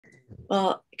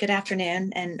Well, good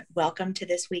afternoon and welcome to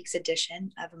this week's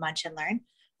edition of Munch and Learn.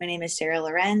 My name is Sarah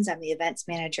Lorenz. I'm the events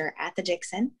manager at the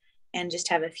Dixon and just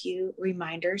have a few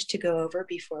reminders to go over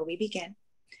before we begin.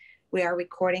 We are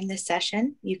recording this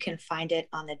session. You can find it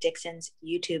on the Dixon's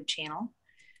YouTube channel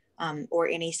or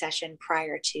any session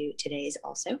prior to today's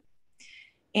also.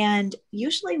 And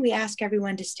usually we ask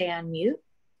everyone to stay on mute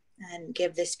and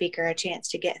give the speaker a chance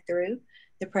to get through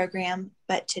the program.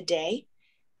 But today,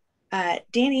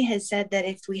 Danny has said that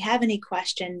if we have any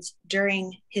questions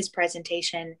during his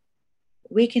presentation,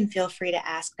 we can feel free to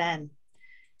ask them.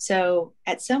 So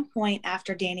at some point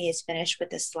after Danny is finished with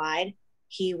the slide,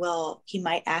 he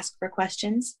might ask for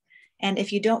questions. And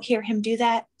if you don't hear him do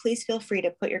that, please feel free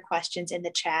to put your questions in the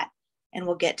chat and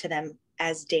we'll get to them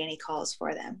as Danny calls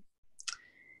for them.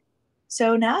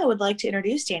 So now I would like to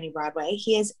introduce Danny Broadway.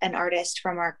 He is an artist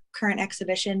from our current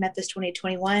exhibition, Memphis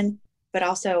 2021, but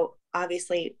also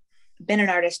obviously been an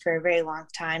artist for a very long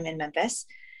time in Memphis.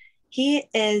 He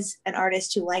is an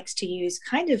artist who likes to use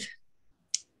kind of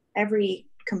every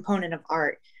component of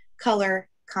art: color,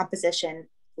 composition,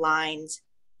 lines,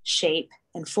 shape,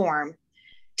 and form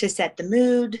to set the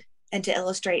mood and to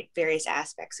illustrate various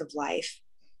aspects of life.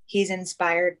 He's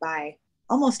inspired by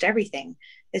almost everything: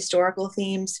 historical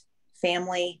themes,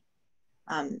 family,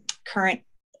 current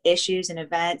issues and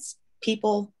events,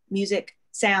 people, music,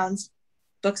 sounds,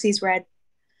 books he's read.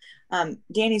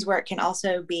 Danny's work can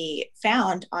also be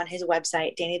found on his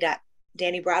website,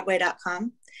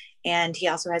 dannybroadway.com. And he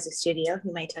also has a studio. He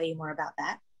might tell you more about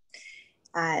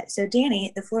that. So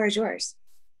Danny, the floor is yours.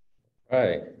 All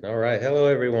right. Hello,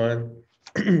 everyone.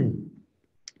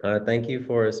 Thank you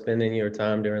for spending your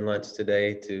time during lunch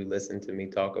today to listen to me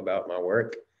talk about my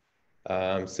work.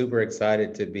 I'm super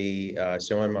excited to be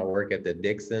showing my work at the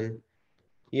Dixon.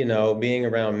 You know, being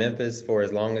around Memphis for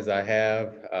as long as I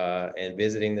have and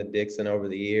visiting the Dixon over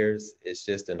the years, it's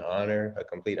just an honor, a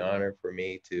complete honor for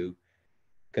me to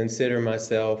consider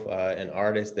myself an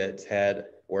artist that's had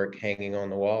work hanging on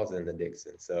the walls in the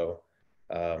Dixon. So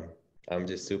I'm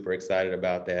just super excited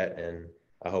about that. And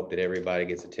I hope that everybody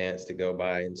gets a chance to go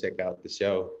by and check out the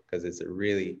show because it's a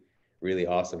really, really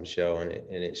awesome show. And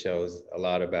it shows a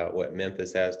lot about what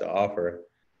Memphis has to offer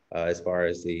as far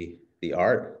as the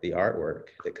artwork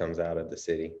that comes out of the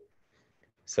city.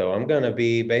 So I'm going to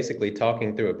be basically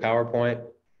talking through a PowerPoint.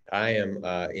 I am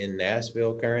in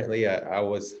Nashville currently. I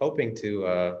was hoping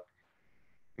to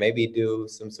maybe do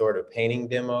some sort of painting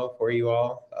demo for you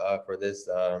all for this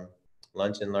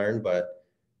Lunch and Learn, but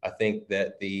I think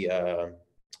that the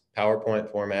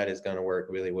PowerPoint format is going to work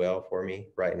really well for me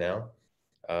right now.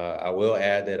 I will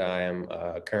add that I am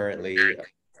currently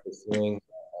pursuing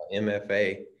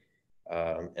MFA.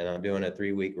 And I'm doing a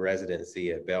 3-week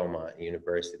residency at Belmont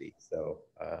University. So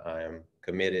I am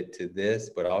committed to this,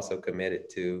 but also committed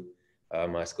to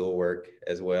my schoolwork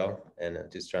as well. And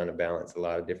just trying to balance a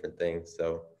lot of different things.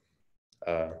 So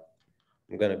I'm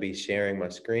going to be sharing my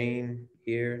screen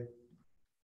here.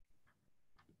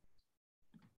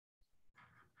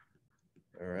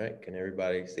 All right, can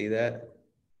everybody see that?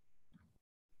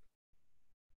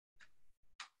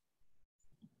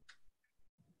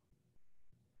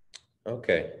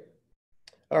 Okay.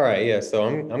 All right, yeah, so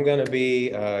I'm gonna be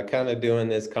kind of doing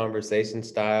this conversation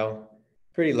style,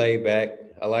 pretty laid back.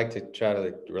 I like to try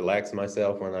to relax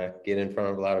myself when I get in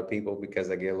front of a lot of people because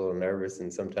I get a little nervous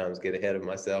and sometimes get ahead of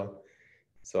myself.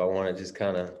 So I want to just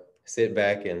kind of sit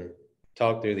back and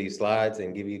talk through these slides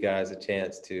and give you guys a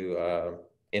chance to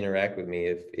interact with me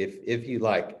if you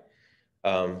like.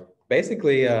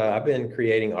 Basically, I've been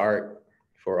creating art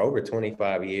for over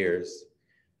 25 years.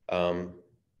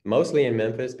 Mostly in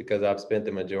Memphis because I've spent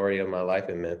the majority of my life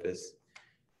in Memphis.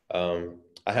 I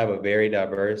have a very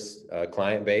diverse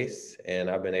client base and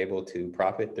I've been able to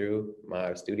profit through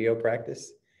my studio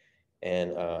practice.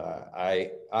 And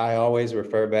I always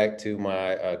refer back to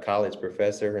my college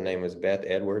professor. Her name was Beth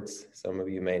Edwards. Some of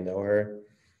you may know her.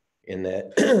 In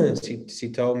that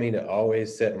she told me to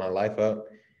always set my life up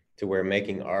to where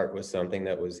making art was something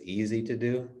that was easy to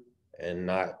do and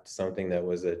not something that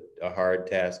was a hard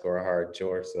task or a hard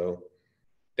chore. So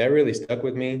that really stuck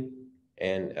with me.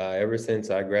 And ever since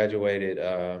I graduated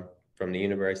from the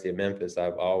University of Memphis,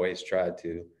 I've always tried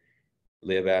to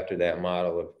live after that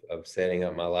model of setting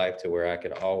up my life to where I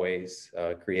could always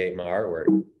create my artwork.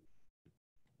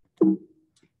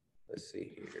 Let's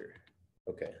see here.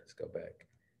 Okay, let's go back.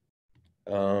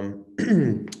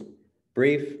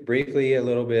 Briefly, a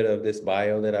little bit of this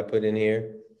bio that I put in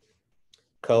here.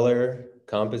 Color,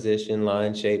 composition,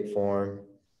 line, shape, form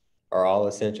are all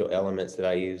essential elements that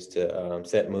I use to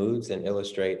set moods and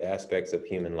illustrate aspects of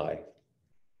human life.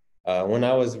 When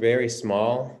I was very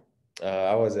small,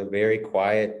 I was a very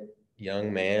quiet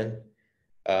young man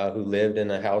who lived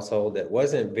in a household that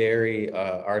wasn't very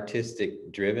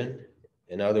artistic driven.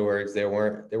 In other words, there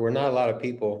were not a lot of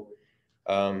people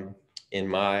um, in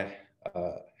my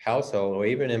household or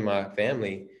even in my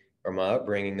family or my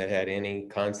upbringing that had any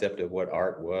concept of what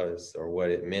art was or what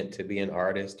it meant to be an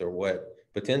artist or what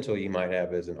potential you might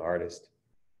have as an artist.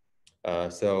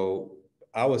 So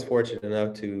I was fortunate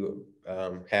enough to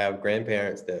have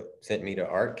grandparents that sent me to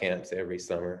art camps every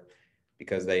summer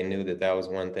because they knew that that was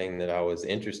one thing that I was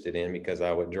interested in because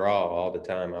I would draw all the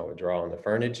time. I would draw on the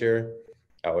furniture,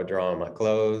 I would draw on my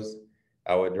clothes,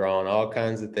 I would draw on all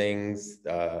kinds of things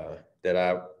that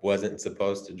I wasn't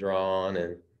supposed to draw on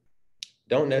and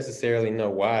don't necessarily know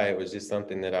why. It was just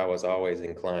something that I was always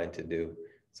inclined to do.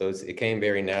 So it came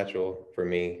very natural for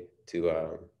me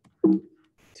to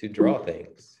draw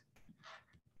things.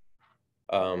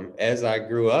 As I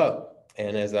grew up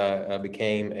and as I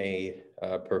became a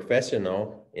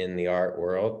professional in the art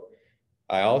world,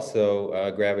 I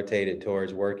also gravitated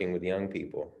towards working with young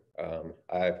people.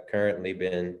 I've currently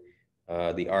been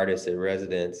the artist in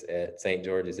residence at St.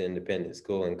 George's Independent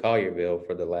School in Collierville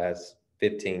for the last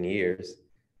 15 years.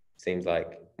 Seems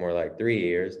like more like 3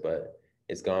 years, but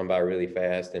it's gone by really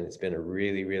fast and it's been a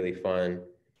really, really fun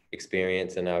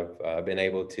experience. And I've been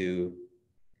able to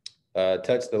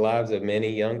touch the lives of many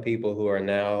young people who are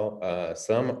now,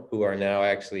 some who are now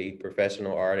actually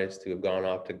professional artists who have gone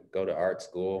off to go to art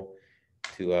school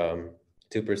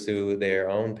to pursue their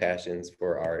own passions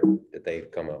for art that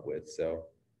they've come up with. So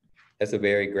that's a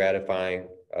very gratifying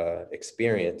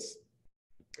experience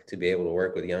to be able to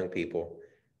work with young people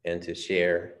and to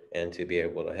share and to be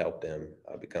able to help them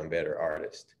become better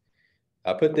artists.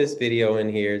 I put this video in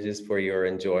here just for your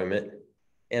enjoyment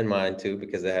and mine too,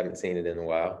 because I haven't seen it in a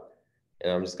while.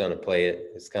 And I'm just gonna play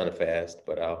it. It's kind of fast,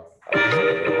 but I'll just play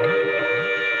it.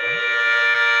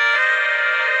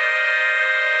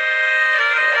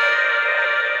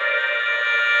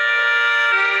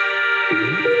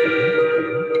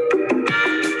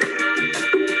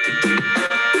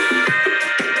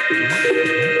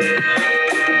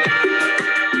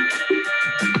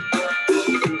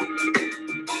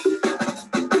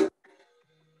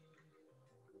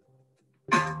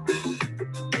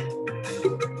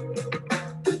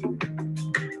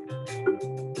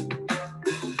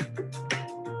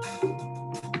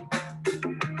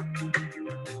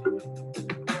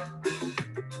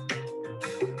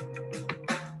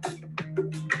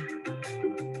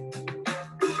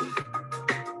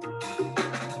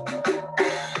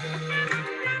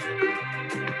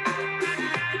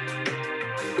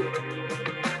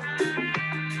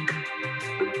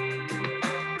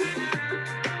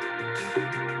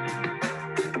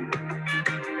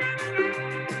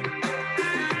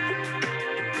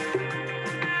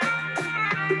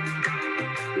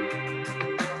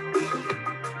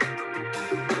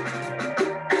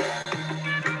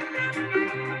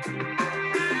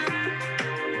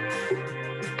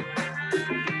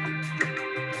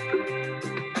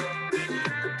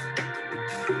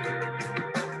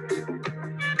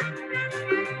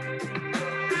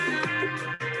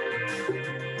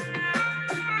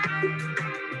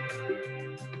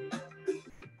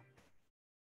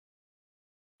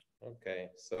 Okay,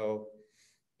 so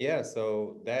yeah,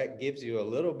 so that gives you a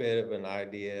little bit of an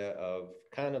idea of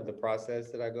kind of the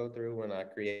process that I go through when I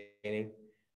creating.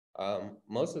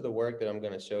 Most of the work that I'm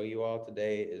going to show you all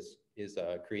today is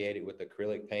created with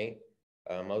acrylic paint,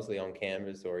 mostly on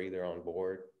canvas or either on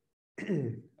board.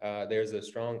 There's a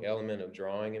strong element of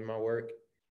drawing in my work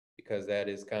because that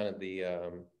is kind of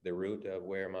the root of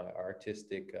where my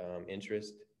artistic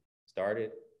interest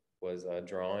started was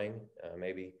drawing,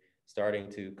 maybe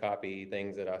starting to copy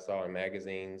things that I saw in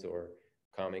magazines or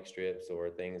comic strips or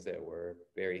things that were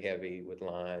very heavy with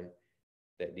line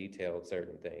that detailed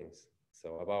certain things.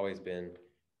 So I've always been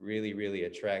really, really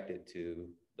attracted to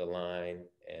the line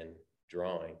and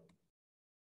drawing.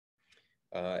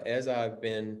 As I've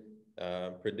been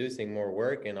producing more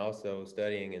work and also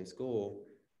studying in school,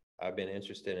 I've been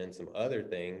interested in some other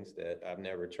things that I've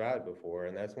never tried before.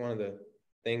 And that's one of the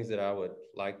things that I would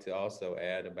like to also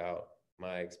add about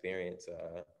my experience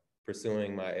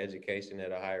pursuing my education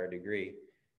at a higher degree.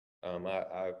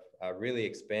 I've really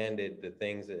expanded the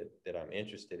things that I'm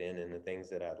interested in and the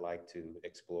things that I'd like to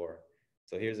explore.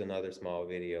 So here's another small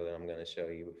video that I'm going to show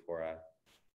you before I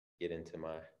get into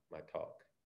my talk.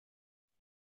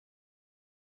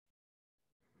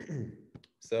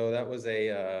 So that was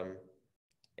a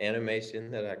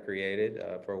animation that I created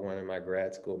for one of my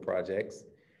grad school projects.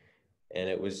 And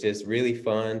it was just really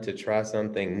fun to try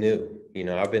something new. You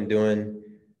know, I've been doing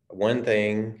one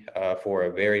thing for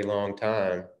a very long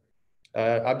time,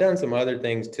 I've done some other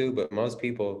things too, but most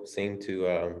people seem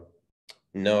to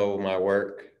know my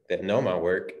work, that know my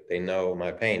work, they know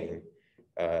my painting,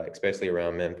 especially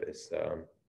around Memphis.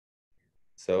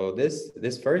 So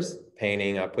this first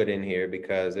painting I put in here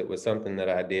because it was something that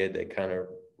I did that kind of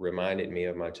reminded me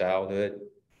of my childhood,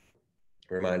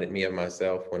 reminded me of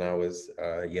myself when I was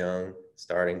young,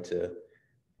 starting to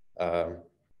um,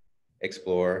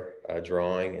 explore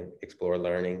drawing and explore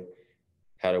learning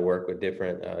how to work with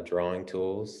different drawing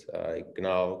tools. You can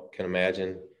all can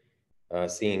imagine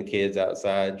seeing kids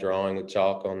outside drawing with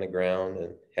chalk on the ground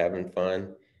and having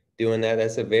fun doing that.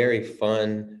 That's a very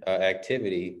fun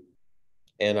activity.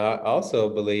 And I also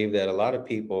believe that a lot of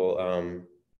people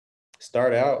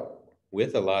start out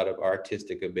with a lot of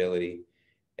artistic ability.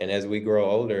 And as we grow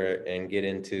older and get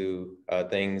into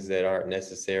things that aren't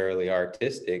necessarily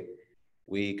artistic,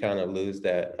 we kind of lose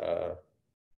that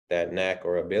knack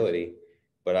or ability.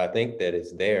 But I think that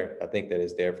it's there. I think that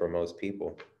it's there for most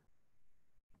people.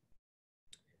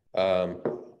 Um,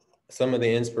 some of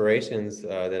the inspirations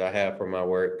that I have for my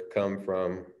work come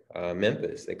from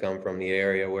Memphis. They come from the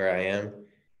area where I am,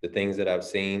 the things that I've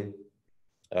seen.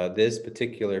 This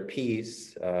particular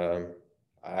piece,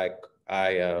 I,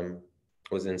 I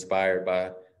was inspired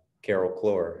by Carol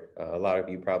Clore. A lot of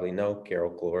you probably know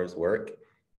Carol Clore's work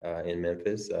in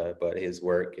Memphis, but his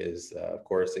work is, of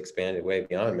course, expanded way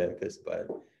beyond Memphis, but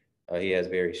he has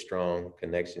very strong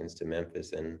connections to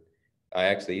Memphis. And I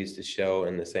actually used to show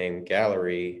in the same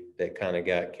gallery that kind of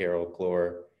got Carol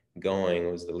Clore going,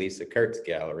 was the Lisa Kurtz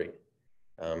Gallery.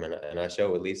 And I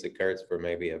showed with Lisa Kurtz for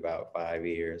maybe about 5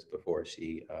 years before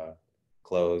she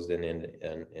closed.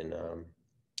 And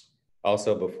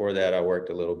also before that, I worked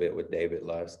a little bit with David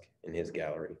Lusk in his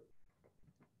gallery.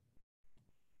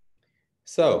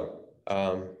 So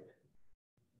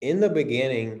in the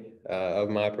beginning of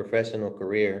my professional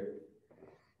career,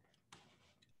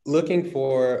 looking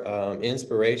for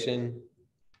inspiration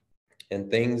and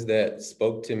things that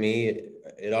spoke to me,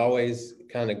 it always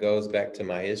kind of goes back to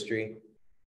my history.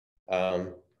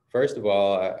 First of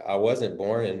all, I wasn't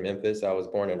born in Memphis. I was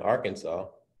born in Arkansas,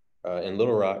 in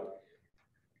Little Rock,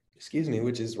 excuse me,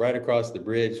 which is right across the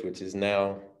bridge, which is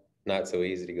now not so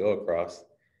easy to go across.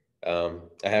 I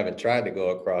haven't tried to go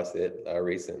across it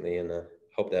recently, and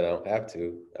hope that I don't have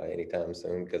to anytime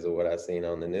soon because of what I've seen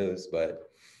on the news. But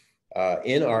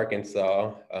in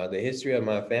Arkansas, the history of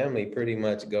my family pretty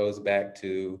much goes back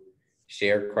to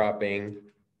sharecropping,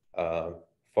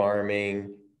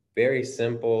 farming, very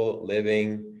simple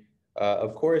living.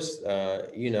 Of course,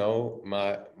 you know,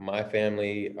 my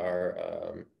family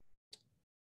are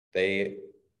they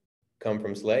come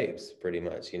from slaves, pretty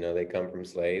much. You know, they come from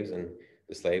slaves, and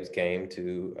the slaves came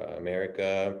to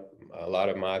America. A lot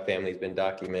of my family's been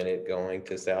documented going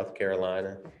to South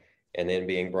Carolina and then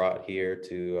being brought here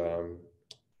to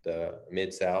the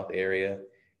Mid-South area.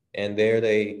 And there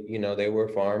they, you know, they were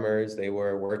farmers. They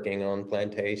were working on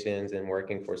plantations and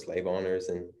working for slave owners.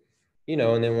 And, you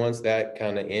know, and then once that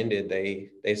kind of ended,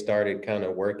 they started kind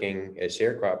of working as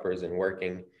sharecroppers and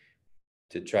working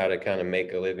to try to kind of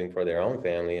make a living for their own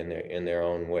family in their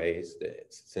own ways,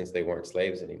 since they weren't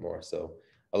slaves anymore. So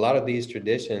a lot of these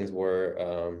traditions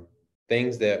were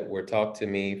things that were taught to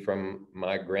me from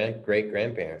my great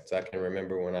grandparents. I can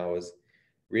remember when I was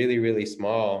really, really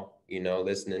small, you know,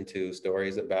 listening to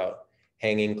stories about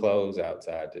hanging clothes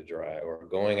outside to dry or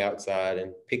going outside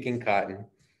and picking cotton.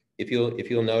 If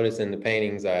you'll notice in the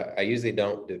paintings, I usually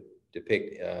don't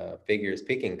depict figures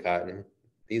picking cotton.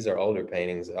 These are older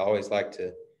paintings. I always like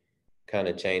to kind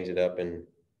of change it up, and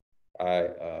I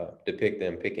depict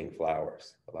them picking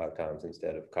flowers a lot of times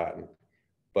instead of cotton.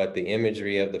 But the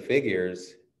imagery of the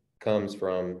figures comes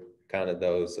from kind of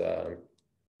those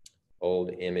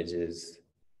old images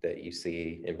that you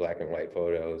see in black and white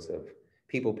photos of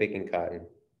people picking cotton.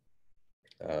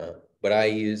 But I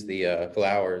use the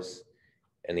flowers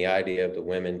and the idea of the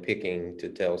women picking to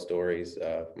tell stories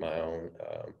of my own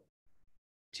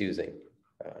choosing.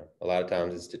 A lot of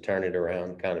times it's to turn it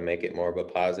around, kind of make it more of a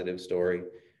positive story,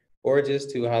 or just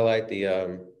to highlight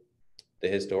the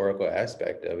historical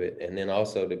aspect of it, and then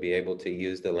also to be able to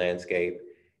use the landscape,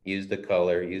 use the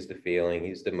color, use the feeling,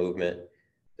 use the movement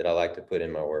that I like to put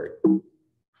in my work.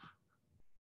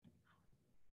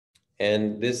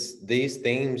 And these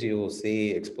themes you will see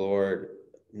explored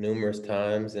numerous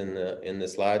times in the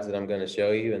slides that I'm going to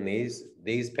show you. And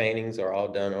these paintings are all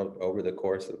done over the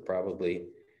course of probably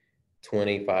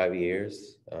 25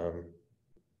 years.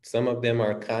 Some of them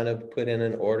are kind of put in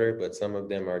an order, but some of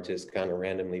them are just kind of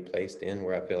randomly placed in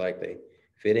where I feel like they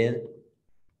fit in.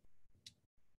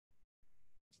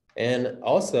 And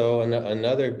also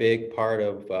another big part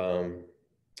of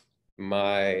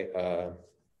my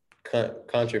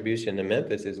contribution to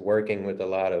Memphis is working with a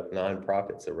lot of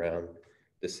nonprofits around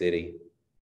the city.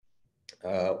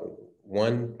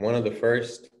 One of the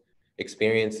first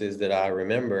experiences that I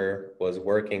remember was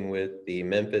working with the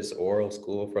Memphis Oral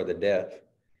School for the Deaf.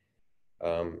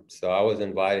 So I was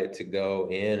invited to go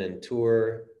in and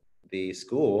tour the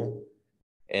school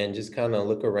and just kind of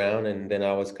look around, and then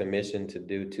I was commissioned to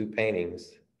do 2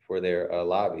 paintings for their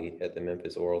lobby at the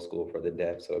Memphis Oral School for the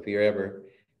Deaf. So if you're ever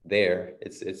there,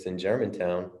 it's in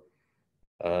Germantown.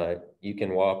 You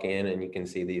can walk in and you can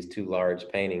see these 2 large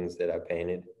paintings that I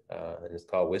painted, and it's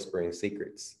called Whispering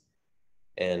Secrets.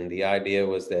 And the idea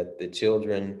was that the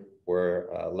children were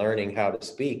learning how to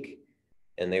speak,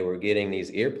 and they were getting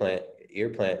these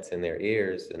earplants in their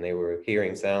ears, and they were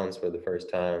hearing sounds for the first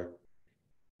time.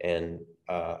 And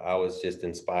I was just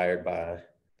inspired by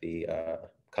the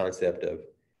concept of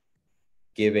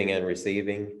giving and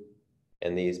receiving.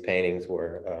 And these paintings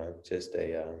were just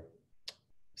a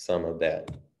some of that.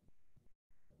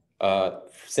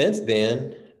 Since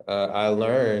then, I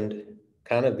learned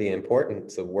kind of the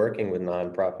importance of working with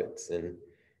nonprofits, and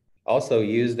also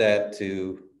use that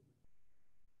to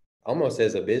almost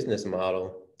as a business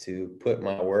model to put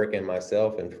my work and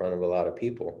myself in front of a lot of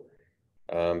people,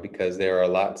 because there are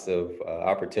lots of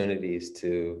opportunities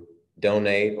to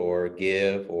donate or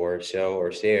give or show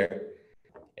or share.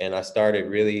 And I started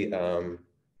really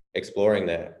exploring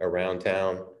that around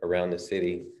town, around the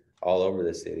city, all over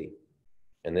the city.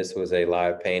 And this was a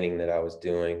live painting that I was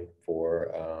doing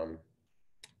for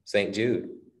St. Jude.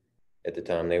 At the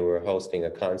time, they were hosting a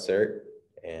concert,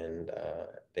 and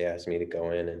they asked me to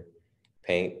go in and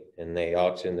paint, and they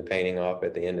auctioned the painting off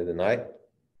at the end of the night.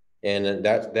 And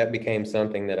that became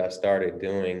something that I started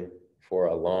doing for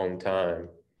a long time,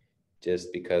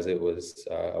 just because it was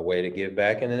a way to give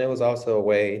back. And then it was also a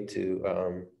way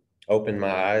to open my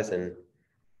eyes and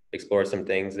explore some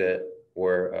things that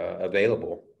were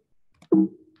available.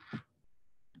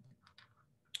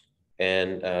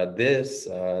 And this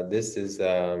is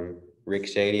Rick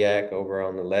Shadiak over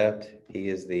on the left. He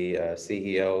is the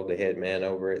CEO, the head man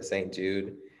over at St.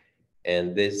 Jude.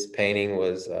 And this painting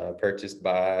was purchased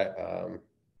by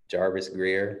Jarvis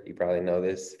Greer. You probably know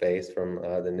this face from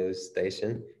the news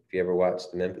station. If you ever watch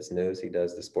the Memphis News, he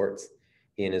does the sports.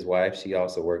 He and his wife, she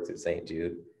also works at St.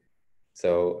 Jude.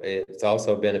 So it's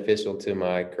also beneficial to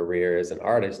my career as an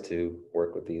artist to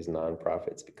work with these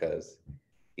nonprofits, because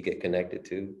you get connected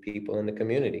to people in the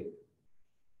community.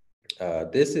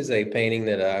 This is a painting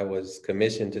that I was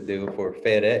commissioned to do for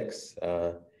FedEx.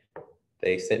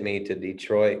 They sent me to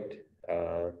Detroit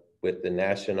with the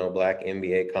National Black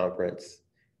MBA Conference,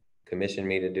 commissioned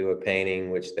me to do a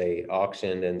painting which they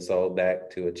auctioned and sold back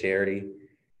to a charity.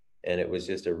 And it was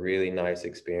just a really nice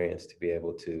experience to be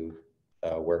able to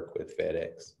work with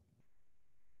FedEx.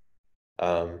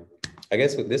 I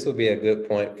guess this would be a good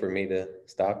point for me to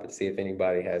stop and see if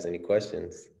anybody has any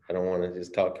questions. I don't want to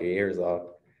just talk your ears off.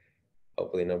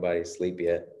 Hopefully nobody's asleep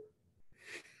yet.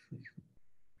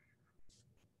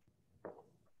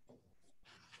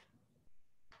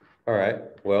 All right,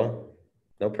 well,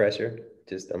 no pressure.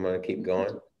 Just, I'm gonna keep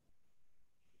going.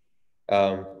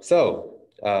 Back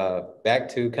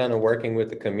to kind of working with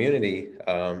the community,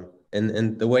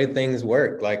 and the way things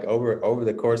work, like over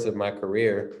the course of my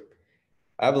career,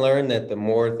 I've learned that the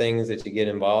more things that you get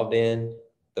involved in,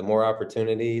 the more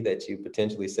opportunity that you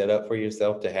potentially set up for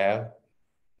yourself to have.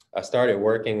 I started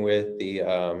working with the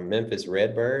Memphis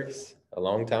Redbirds a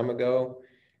long time ago.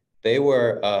 They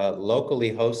were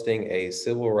locally hosting a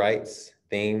civil rights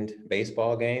themed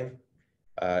baseball game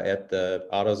at the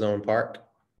AutoZone Park.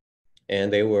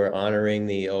 And they were honoring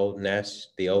the old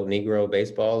Negro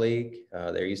Baseball League.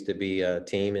 There used to be a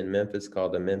team in Memphis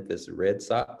called the Memphis Red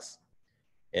Sox.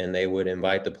 And they would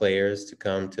invite the players to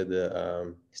come to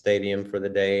the stadium for the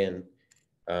day, and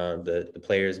the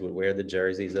players would wear the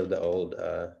jerseys of the old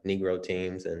Negro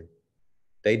teams. And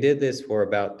they did this for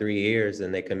about 3 years,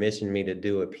 and they commissioned me to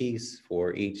do a piece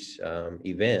for each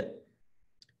event.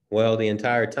 Well, the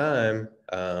entire time,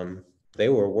 they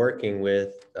were working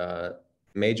with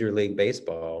Major League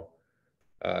Baseball.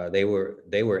 They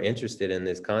were interested in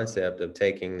this concept of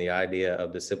taking the idea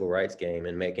of the civil rights game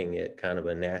and making it kind of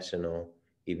a national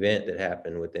event that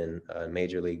happened within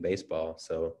Major League Baseball.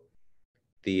 So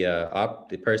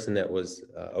the person that was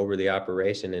over the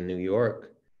operation in New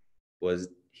York was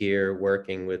here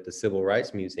working with the Civil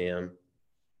Rights Museum,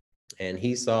 and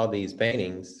he saw these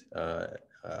paintings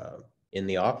in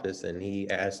the office, and he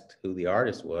asked who the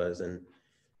artist was. And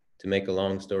to make a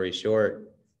long story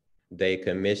short, they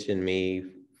commissioned me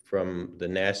from the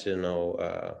National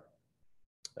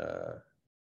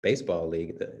Baseball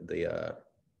League,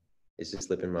 it's just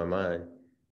slipping my mind.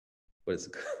 What's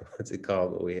what's it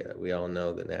called? But we all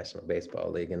know the National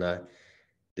Baseball League, and I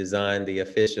designed the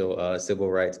official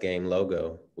civil rights game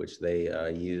logo, which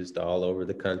they used all over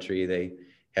the country. They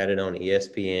had it on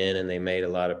ESPN, and they made a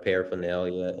lot of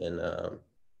paraphernalia and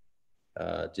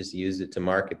just used it to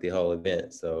market the whole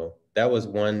event. So that was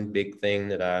one big thing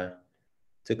that I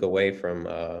took away from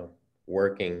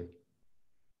working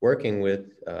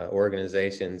with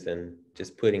organizations and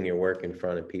just putting your work in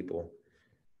front of people.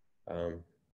 Um,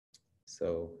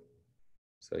 so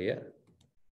yeah.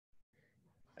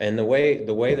 And the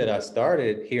way that I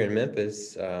started here in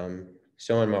Memphis,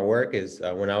 showing my work is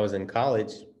when I was in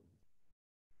college,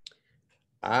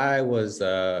 I was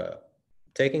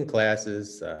taking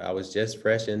classes. I was just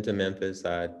fresh into Memphis.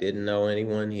 I didn't know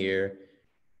anyone here.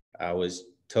 I was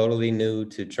totally new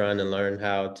to trying to learn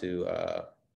how to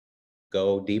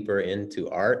go deeper into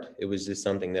art. It was just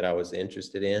something that I was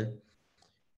interested in.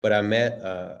 But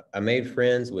I made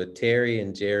friends with Terry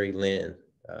and Jerry Lynn.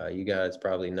 You guys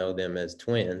probably know them as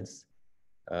twins.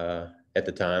 At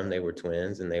the time, they were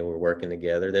twins and they were working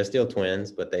together. They're still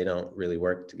twins, but they don't really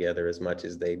work together as much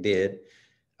as they did.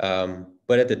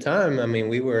 But at the time, I mean,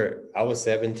 I was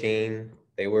 17,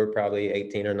 they were probably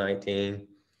 18 or 19,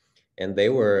 and they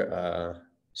were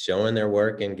showing their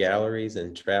work in galleries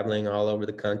and traveling all over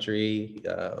the country.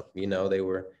 They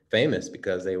were famous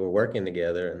because they were working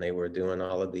together and they were doing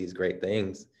all of these great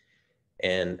things.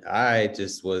 And I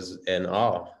just was in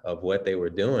awe of what they were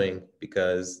doing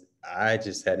because I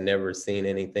just had never seen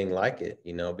anything like it.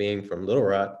 Being from Little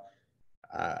Rock,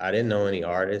 I didn't know any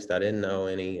artists. I didn't know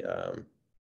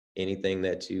anything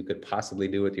that you could possibly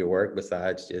do with your work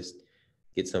besides just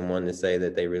get someone to say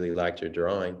that they really liked your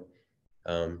drawing.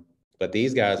 But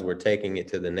these guys were taking it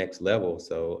to the next level.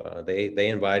 So they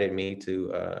invited me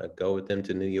to go with them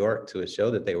to New York to a show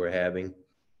that they were having.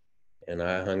 And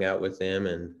I hung out with them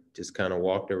and just kind of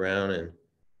walked around and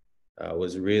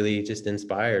was really just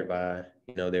inspired by,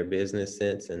 their business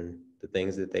sense and the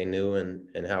things that they knew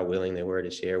and how willing they were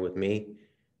to share with me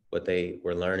what they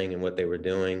were learning and what they were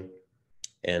doing.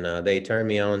 And they turned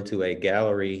me on to a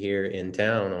gallery here in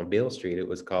town on Beale Street. It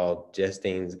was called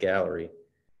Justine's Gallery,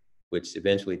 which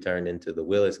eventually turned into the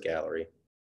Willis Gallery.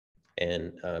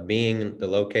 And being the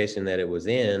location that it was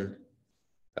in,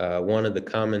 one of the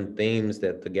common themes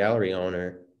that the gallery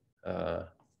owner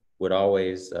would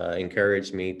always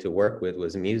encourage me to work with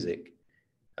was music,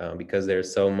 because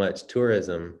there's so much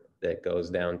tourism that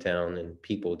goes downtown and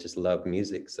people just love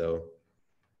music. So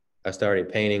I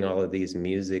started painting all of these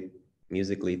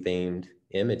musically themed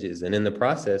images. And in the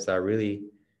process, I really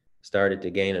started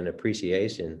to gain an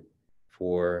appreciation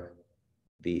for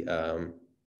the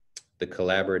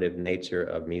collaborative nature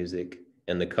of music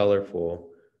and the colorful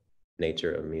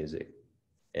nature of music.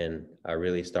 And I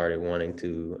really started wanting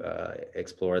to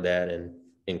explore that and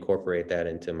incorporate that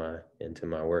into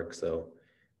my work. So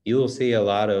you will see a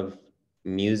lot of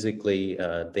musically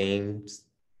themed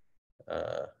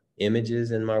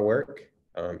images in my work,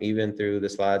 even through the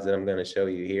slides that I'm going to show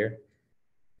you here.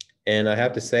 And I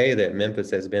have to say that Memphis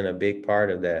has been a big part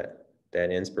of that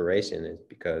inspiration, is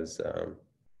because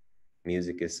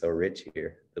music is so rich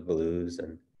here, the blues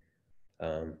and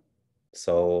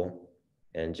soul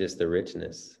and just the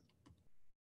richness.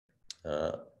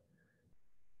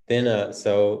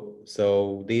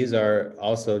 So these are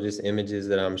also just images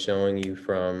that I'm showing you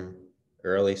from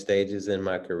early stages in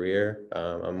my career.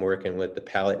 I'm working with the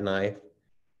palette knife.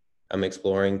 I'm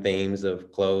exploring themes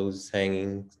of clothes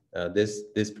hanging.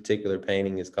 This particular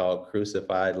painting is called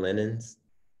Crucified Linens.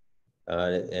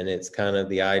 And it's kind of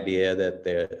the idea that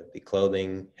the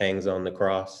clothing hangs on the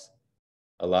cross,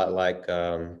 a lot like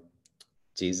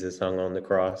Jesus hung on the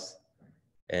cross.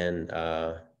 And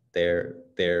they're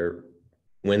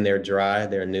when they're dry,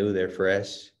 they're new, they're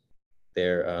fresh,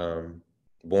 they're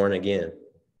born again.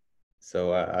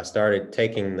 So I started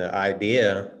taking the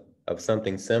idea of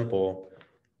something simple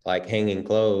like hanging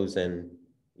clothes and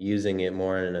using it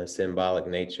more in a symbolic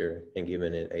nature and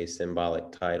giving it a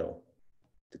symbolic title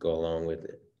to go along with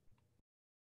it.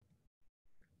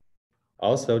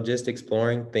 Also, just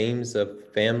exploring themes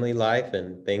of family life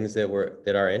and things that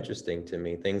are interesting to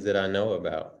me, things that I know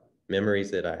about,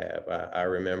 memories that I have. I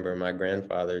remember my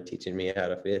grandfather teaching me how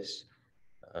to fish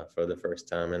for the first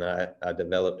time, and I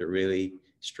developed a really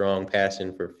strong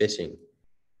passion for fishing.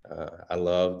 I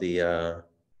love the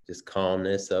just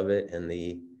calmness of it and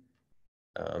the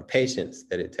patience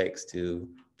that it takes to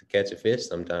catch a fish.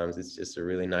 Sometimes it's just a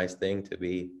really nice thing to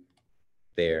be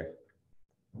there.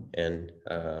 And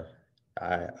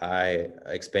I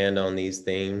expand on these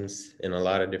themes in a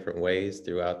lot of different ways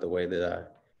throughout the way that I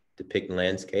depict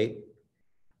landscape.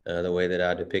 the way that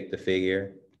I depict the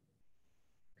figure.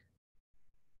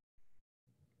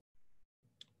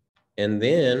 And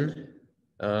then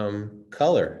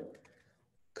color.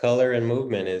 Color and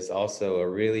movement is also a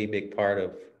really big part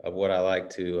of what I like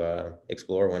to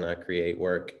explore when I create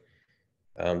work.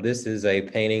 This is a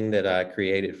painting that I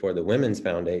created for the Women's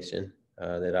Foundation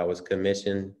that I was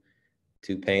commissioned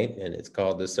to paint, and it's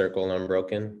called The Circle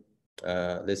Unbroken.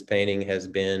 This painting has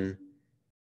been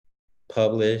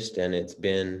published and it's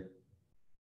been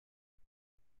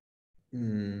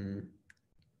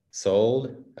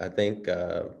sold. I think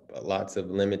lots of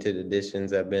limited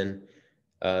editions have been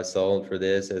sold for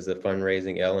this as a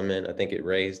fundraising element. I think it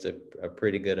raised a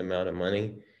pretty good amount of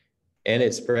money, and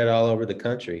it spread all over the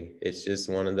country. It's just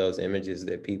one of those images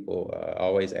that people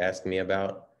always ask me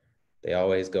about. They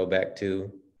always go back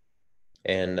to,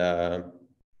 and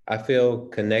I feel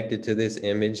connected to this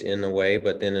image in a way,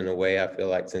 but then in a way I feel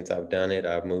like since I've done it,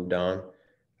 I've moved on.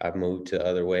 I've moved to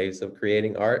other ways of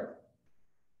creating art.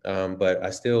 But I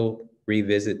still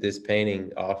revisit this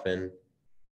painting often,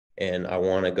 and I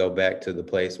want to go back to the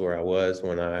place where I was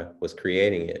when I was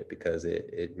creating it, because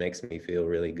it makes me feel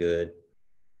really good,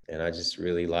 and I just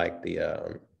really like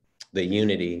the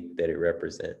unity that it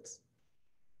represents.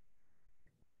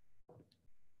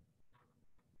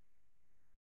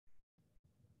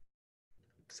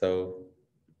 So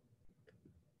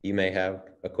you may have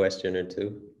a question or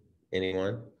two.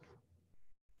 Anyone?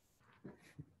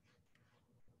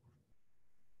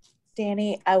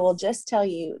 Danny, I will just tell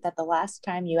you that the last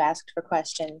time you asked for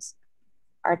questions,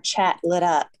 our chat lit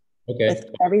up with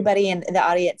Okay. everybody in the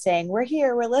audience saying, "We're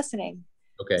here, we're listening."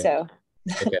 Okay. So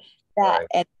Okay. that, Right.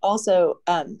 and also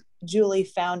Julie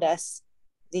found us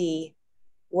the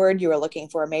word you were looking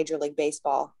for, Major League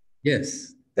Baseball.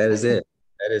 Yes, that is it.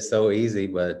 That is so easy,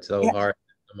 but so Yeah. hard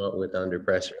to come up with under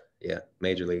pressure. Yeah,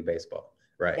 Major League Baseball.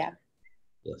 Right. Yeah.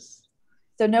 Yes.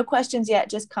 So no questions yet,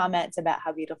 just comments about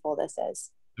how beautiful this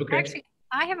is. Okay. Actually,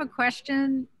 I have a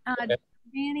question, Okay.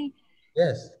 Danny.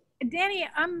 Yes. Danny,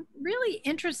 I'm really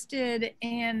interested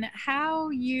in how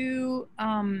you've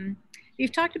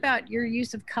talked about your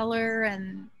use of color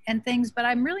and things, but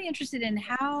I'm really interested in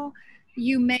how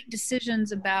you make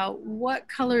decisions about what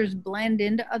colors blend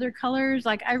into other colors.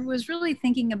 Like, I was really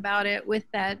thinking about it with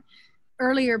that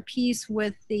earlier piece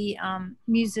with the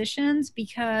musicians,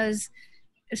 because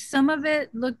some of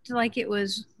it looked like it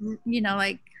was,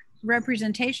 like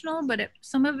representational, but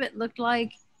some of it looked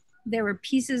like there were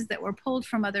pieces that were pulled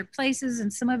from other places,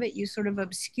 and some of it you sort of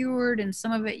obscured, and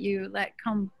some of it you let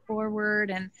come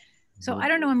forward. And so I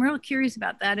don't know, I'm real curious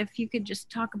about that. If you could just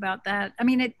talk about that. I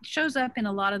mean, it shows up in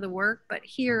a lot of the work, but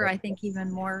here I think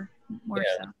even more Yeah.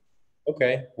 so.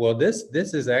 Okay. Well, this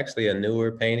is actually a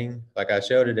newer painting. Like I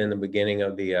showed it in the beginning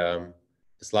of the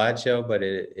slideshow, but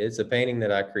it's a painting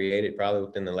that I created probably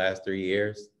within the last 3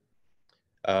 years.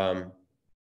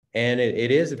 And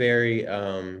it is very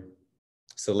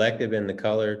selective in the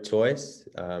color choice,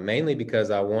 mainly because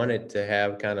I wanted to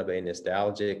have kind of a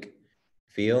nostalgic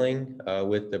feeling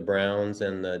with the browns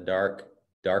and the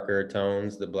darker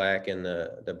tones, the black and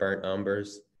the burnt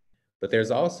umbers. But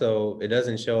there's also, it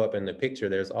doesn't show up in the picture,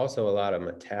 there's also a lot of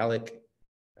metallic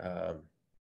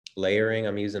layering.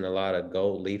 I'm using a lot of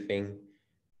gold leafing,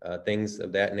 things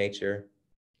of that nature.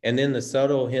 And then the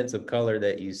subtle hints of color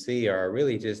that you see are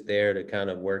really just there to kind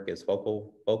of work as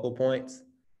focal points.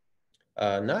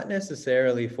 Not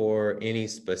necessarily for any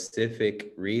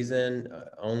specific reason,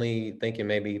 only thinking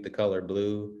maybe the color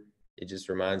blue, it just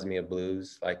reminds me of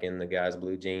blues, like in the guy's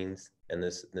blue jeans, and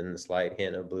then the slight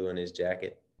hint of blue in his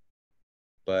jacket.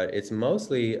 But it's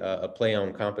mostly a play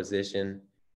on composition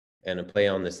and a play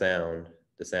on the sound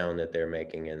that they're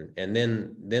making. And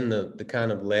then the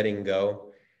kind of letting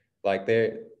go, like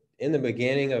there in the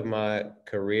beginning of my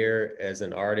career as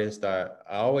an artist, I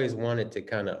always wanted to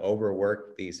kind of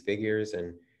overwork these figures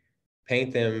and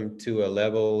paint them to a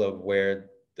level of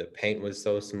where the paint was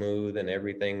so smooth and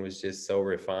everything was just so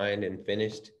refined and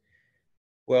finished.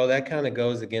 Well, that kind of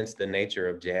goes against the nature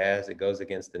of jazz. It goes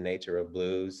against the nature of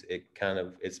blues.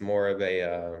 It's more of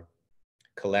a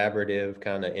collaborative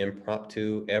kind of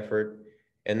impromptu effort.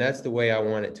 And that's the way I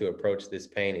wanted to approach this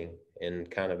painting, in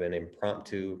kind of an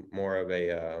impromptu, more of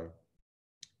a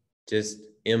just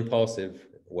impulsive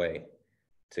way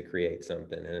to create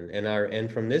something.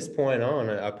 And from this point on,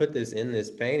 I put this in this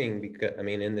painting because, I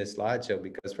mean, in this slideshow,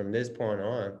 because from this point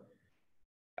on,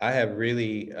 I have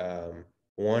really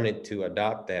wanted to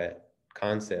adopt that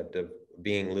concept of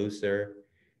being looser,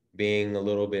 being a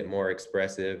little bit more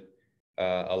expressive,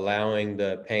 allowing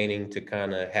the painting to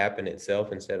kind of happen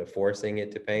itself instead of forcing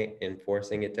it to paint and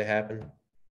forcing it to happen.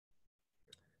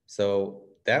 So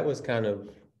that was kind of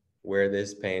where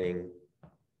this painting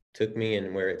took me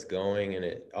and where it's going, and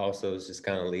it also is just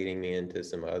kind of leading me into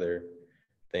some other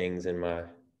things in my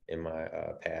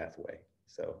pathway.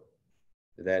 So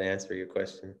did that answer your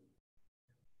question?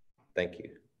 Thank you.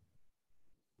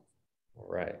 All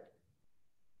right.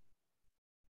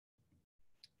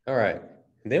 All right.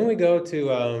 Then we go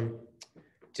to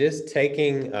just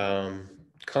taking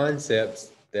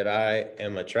concepts that I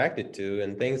am attracted to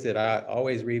and things that I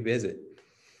always revisit.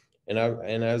 And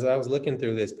as I was looking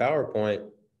through this PowerPoint,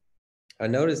 I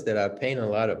noticed that I paint a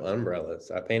lot of umbrellas.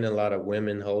 I paint a lot of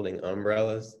women holding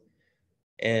umbrellas.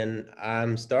 And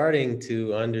I'm starting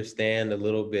to understand a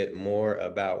little bit more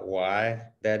about why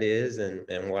that is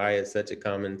and why it's such a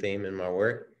common theme in my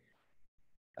work.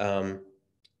 I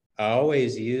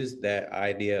always used that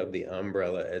idea of the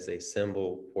umbrella as a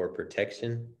symbol for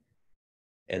protection.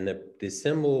 And the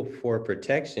symbol for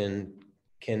protection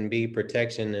can be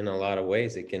protection in a lot of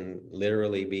ways. It can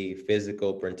literally be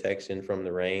physical protection from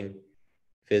the rain,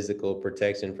 physical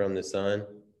protection from the sun,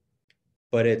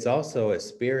 but it's also a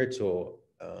spiritual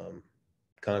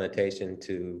connotation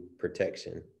to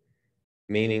protection,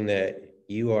 meaning that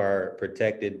you are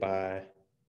protected by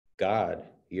God,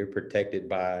 you're protected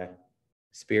by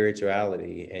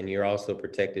spirituality, and you're also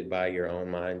protected by your own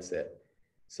mindset.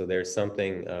 So there's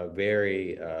something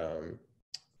very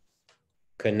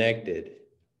connected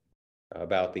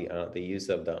about the use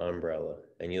of the umbrella,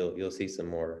 and you'll see some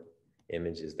more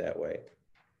images that way.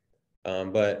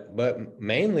 But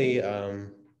mainly,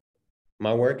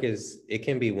 my work it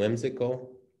can be whimsical.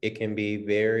 It can be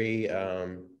very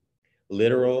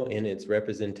literal in its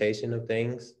representation of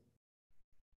things.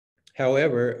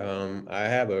 However, I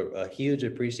have a huge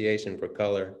appreciation for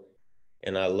color,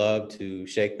 and I love to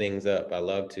shake things up. I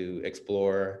love to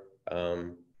explore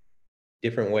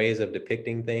different ways of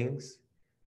depicting things,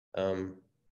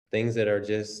 things that are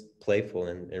just playful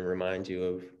and remind you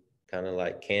of kind of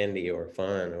like candy or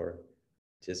fun or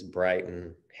just bright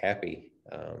and happy.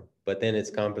 But then it's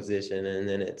composition, and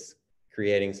then it's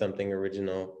creating something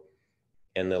original,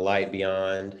 and the light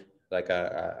beyond. Like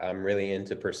I'm really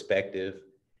into perspective,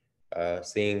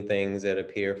 seeing things that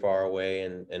appear far away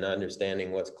and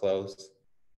understanding what's close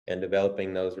and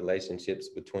developing those relationships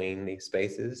between these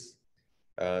spaces.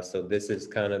 So this is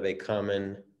kind of a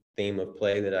common theme of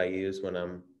play that I use when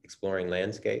I'm exploring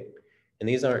landscape. And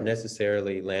these aren't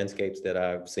necessarily landscapes that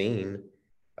I've seen,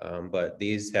 but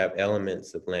these have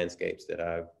elements of landscapes that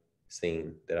I've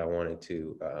seen that I wanted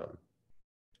to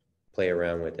play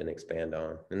around with and expand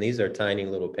on. And these are tiny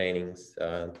little paintings.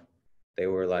 They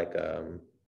were like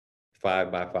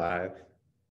 5 by 5,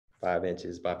 5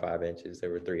 inches by 5 inches. There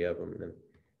were 3 of them and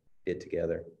did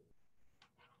together.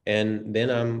 And then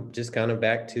I'm just kind of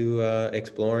back to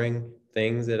exploring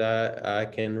things that I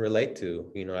can relate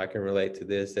to. You know, I can relate to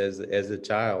this as a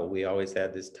child. We always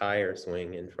had this tire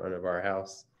swing in front of our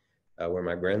house where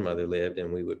my grandmother lived,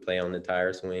 and we would play on the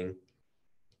tire swing.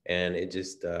 And it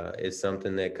just is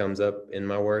something that comes up in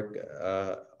my work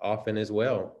often as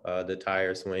well. The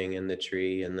tire swing and the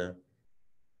tree and the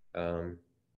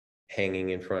hanging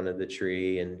in front of the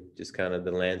tree and just kind of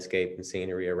the landscape and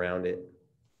scenery around it.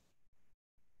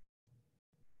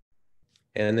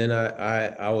 And then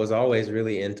I was always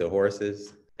really into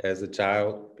horses as a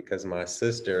child because my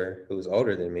sister, who's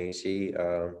older than me, she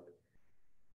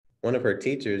one of her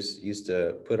teachers used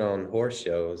to put on horse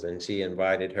shows, and she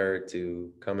invited her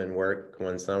to come and work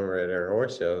one summer at her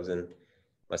horse shows. And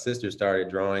my sister started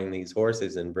drawing these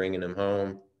horses and bringing them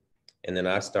home. And then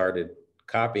I started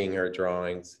copying her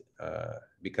drawings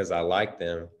because I liked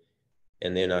them.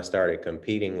 And then I started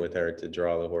competing with her to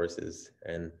draw the horses.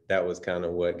 And that was kind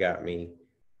of what got me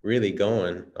really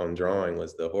going on drawing,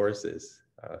 was the horses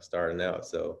starting out.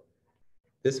 So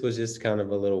this was just kind of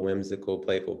a little whimsical,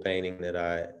 playful painting that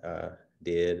I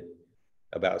did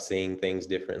about seeing things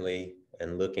differently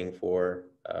and looking for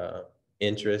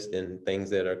interest in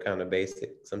things that are kind of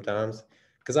basic sometimes.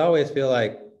 Because I always feel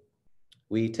like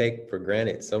we take for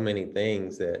granted so many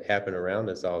things that happen around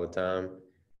us all the time,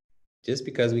 just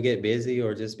because we get busy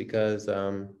or just because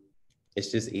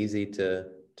it's just easy to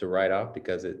write off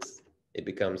because it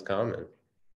becomes common.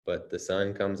 But the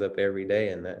sun comes up every day,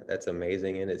 and that's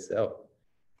amazing in itself.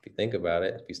 If you think about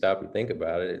it, if you stop and think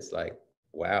about it, it's like,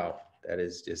 wow, that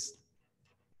is just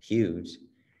huge.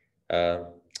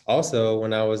 Also,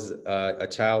 when I was a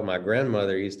child, my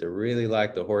grandmother used to really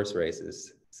like the horse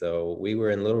races. So we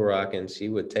were in Little Rock, and she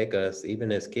would take us,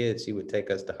 even as kids, she would take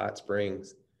us to Hot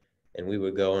Springs, and we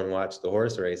would go and watch the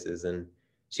horse races. And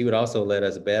she would also let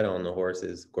us bet on the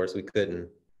horses. Of course, we couldn't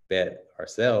bet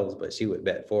ourselves, but she would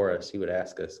bet for us. She would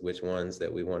ask us which ones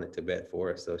that we wanted to bet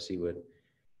for. So she would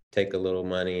take a little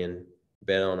money and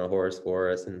bet on a horse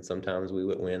for us, and sometimes we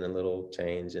would win a little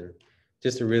change, and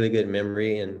just a really good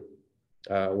memory. And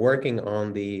working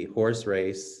on the horse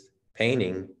race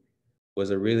painting was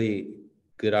a really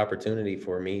good opportunity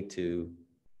for me to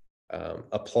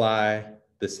apply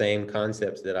the same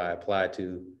concepts that I apply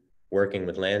to working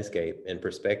with landscape and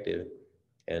perspective,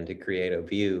 and to create a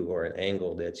view or an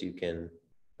angle that you can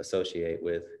associate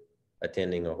with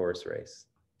attending a horse race.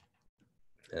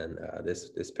 And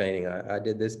this painting, I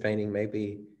did this painting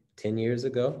maybe 10 years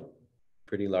ago,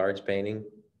 pretty large painting.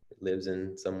 It lives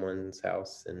in someone's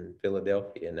house in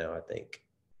Philadelphia now, I think.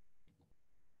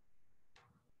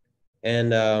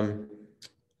 And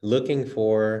looking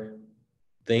for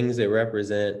things that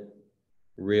represent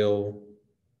real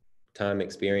time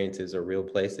experiences or real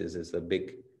places is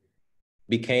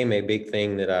became a big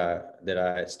thing that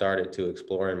I started to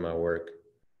explore in my work.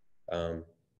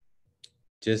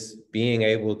 Just being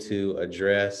able to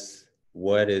address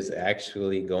what is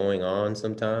actually going on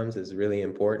sometimes is really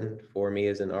important for me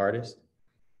as an artist.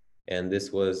 And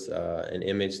this was an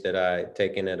image that I had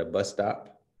taken at a bus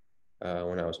stop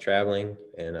when I was traveling,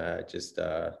 and I just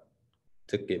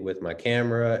took it with my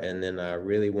camera, and then I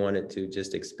really wanted to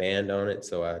just expand on it.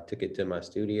 So I took it to my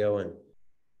studio and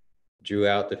drew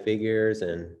out the figures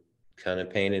and kind of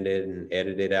painted it and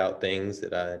edited out things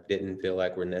that I didn't feel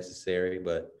like were necessary,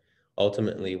 but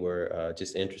ultimately were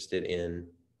just interested in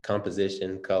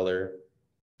composition, color,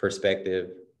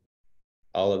 perspective,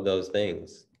 all of those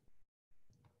things.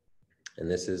 And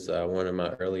this is one of my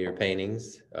earlier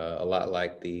paintings, a lot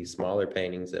like the smaller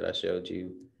paintings that I showed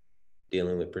you,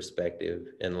 dealing with perspective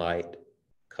and light,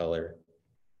 color.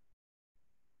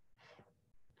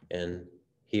 And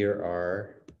here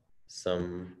are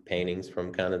some paintings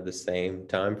from kind of the same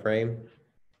time frame.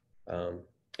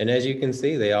 And as you can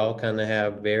see, they all kind of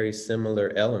have very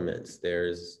similar elements.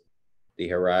 There's the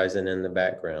horizon in the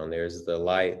background. There's the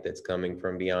light that's coming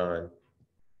from beyond.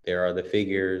 There are the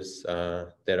figures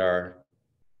that are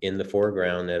in the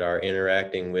foreground that are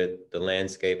interacting with the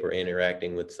landscape or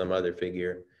interacting with some other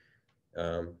figure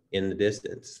in the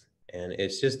distance. And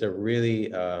it's just a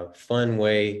really fun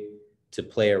way to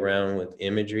play around with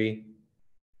imagery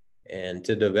and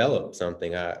to develop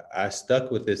something. I stuck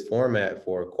with this format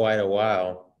for quite a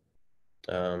while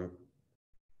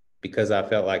because I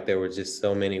felt like there were just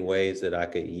so many ways that I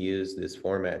could use this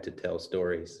format to tell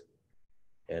stories.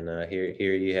 And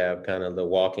here you have kind of the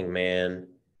walking man,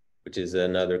 which is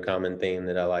another common theme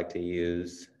that I like to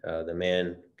use. The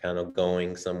man kind of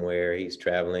going somewhere, he's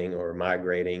traveling or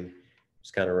migrating.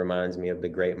 Just kind of reminds me of the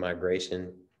Great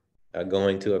Migration,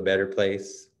 going to a better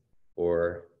place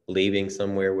or leaving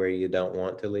somewhere where you don't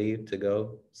want to leave to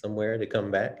go somewhere to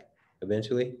come back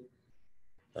eventually.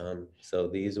 So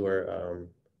these were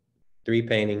 3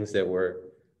 paintings that were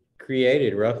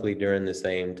created roughly during the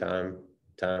same time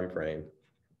frame.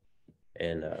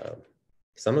 And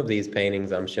some of these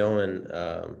paintings I'm showing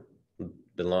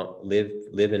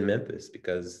live in Memphis,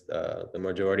 because the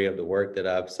majority of the work that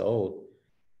I've sold,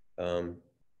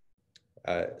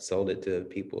 I sold it to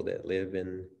people that live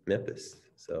in Memphis.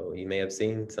 So you may have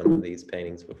seen some of these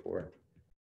paintings before.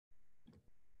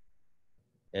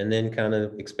 And then kind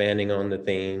of expanding on the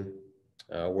theme,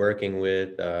 working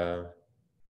with the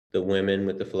women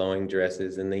with the flowing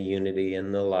dresses and the unity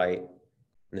and the light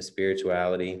and the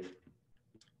spirituality.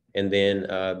 And then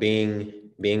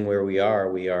being where we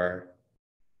are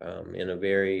in a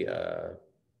very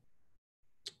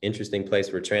interesting place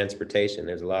for transportation.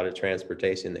 There's a lot of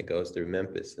transportation that goes through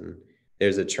Memphis, and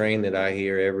there's a train that I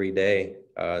hear every day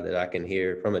that I can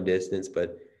hear from a distance,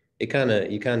 but you kind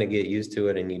of get used to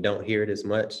it, and you don't hear it as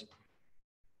much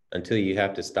until you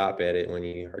have to stop at it when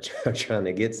you are trying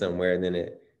to get somewhere, and then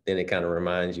it kind of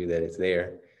reminds you that it's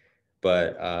there.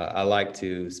 But I like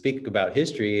to speak about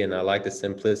history, and I like the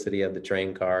simplicity of the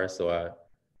train car. So I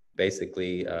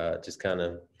basically just kind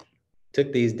of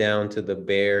took these down to the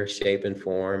bare shape and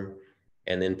form,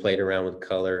 and then played around with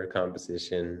color,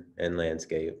 composition, and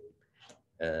landscape.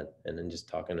 And then just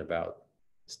talking about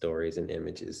stories and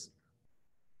images.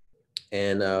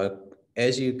 And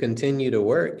as you continue to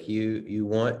work, you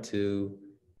want to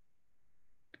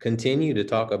continue to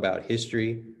talk about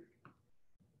history,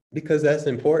 because that's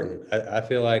important. I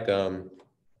feel like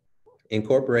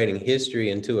incorporating history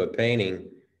into a painting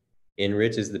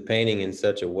enriches the painting in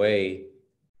such a way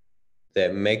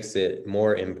that makes it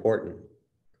more important.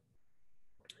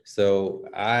 So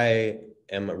I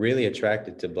am really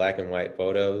attracted to black and white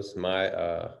photos.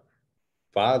 My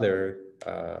father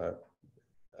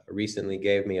recently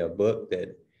gave me a book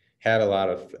that had a lot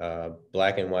of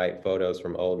black and white photos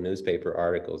from old newspaper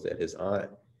articles that his aunt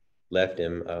left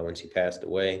him when she passed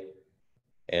away.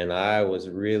 And I was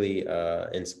really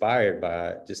inspired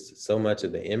by just so much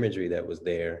of the imagery that was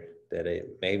there that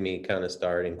it made me kind of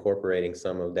start incorporating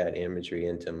some of that imagery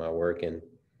into my work. And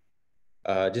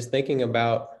just thinking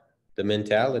about the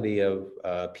mentality of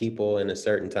people in a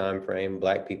certain time frame,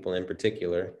 Black people in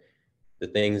particular, the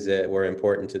things that were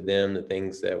important to them, the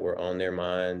things that were on their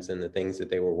minds, and the things that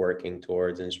they were working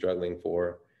towards and struggling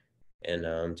for,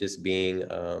 and just being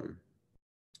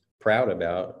proud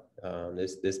about.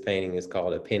 This painting is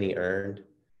called A Penny Earned,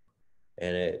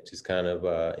 and it just kind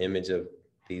of image of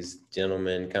these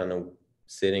gentlemen kind of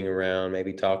sitting around,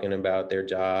 maybe talking about their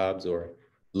jobs or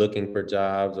looking for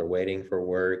jobs or waiting for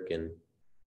work, and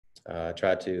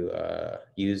try to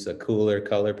use a cooler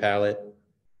color palette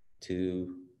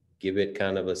to give it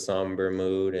kind of a somber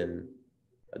mood, and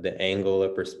the angle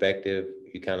of perspective,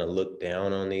 you kind of look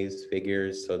down on these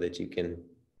figures so that you can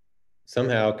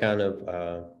somehow kind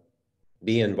of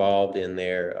be involved in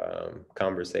their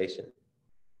conversation.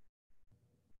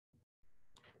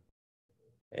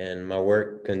 And my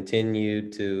work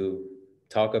continued to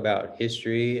talk about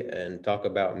history and talk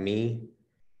about me,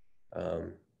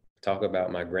 talk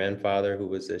about my grandfather, who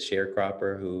was a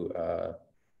sharecropper, who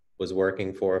was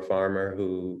working for a farmer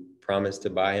who promised to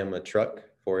buy him a truck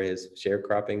for his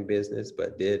sharecropping business,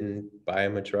 but didn't buy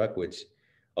him a truck, which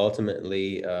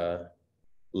ultimately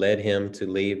led him to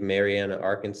leave Marianna,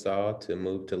 Arkansas, to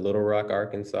move to Little Rock,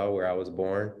 Arkansas, where I was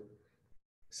born.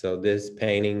 So this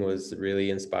painting was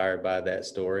really inspired by that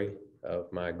story of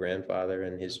my grandfather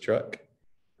and his truck.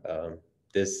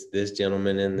 This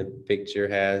gentleman in the picture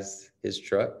has his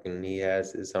truck and he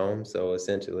has his home. So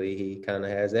essentially, he kind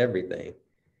of has everything,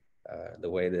 the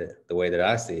way that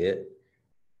I see it,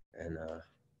 and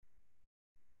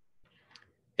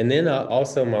then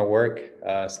also my work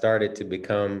started to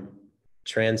become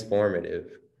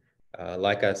transformative.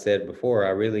 Like I said before, I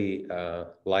really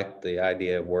liked the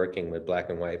idea of working with black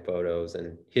and white photos,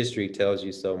 and history tells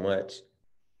you so much.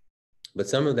 But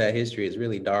some of that history is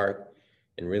really dark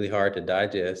and really hard to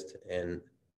digest. And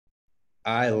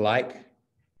I like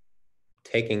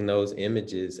taking those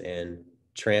images and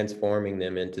transforming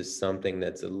them into something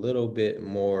that's a little bit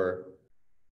more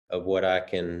of what I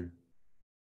can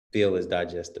feel is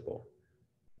digestible.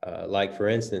 Like, for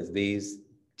instance, these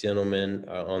gentlemen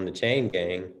on the chain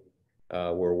gang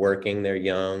were working. They're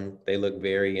young. They look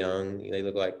very young. They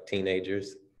look like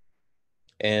teenagers.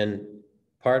 And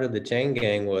part of the chain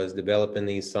gang was developing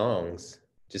these songs,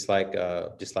 just like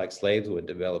slaves would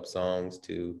develop songs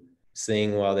to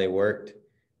sing while they worked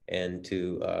and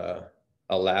to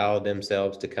allow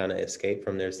themselves to kind of escape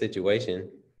from their situation.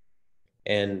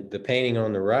 And the painting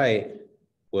on the right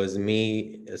was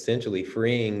me essentially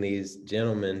freeing these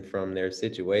gentlemen from their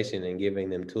situation and giving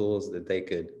them tools that they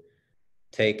could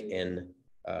take and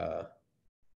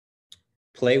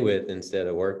play with instead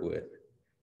of work with.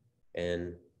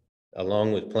 And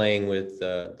along with playing with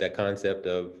that concept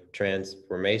of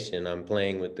transformation, I'm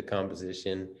playing with the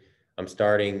composition.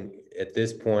 At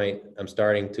this point, I'm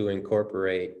starting to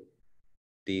incorporate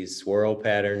these swirl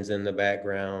patterns in the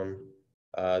background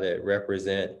that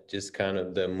represent just kind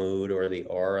of the mood or the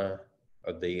aura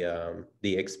of the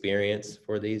experience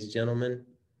for these gentlemen.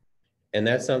 And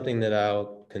that's something that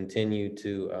I'll continue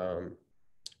to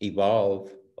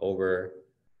evolve over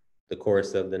the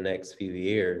course of the next few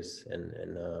years,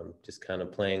 and just kind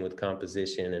of playing with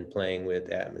composition and playing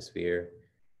with atmosphere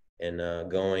and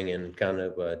going in kind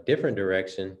of a different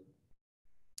direction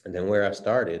than where I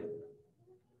started.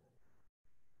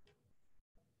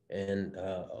 And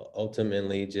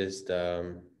ultimately just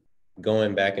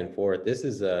going back and forth. This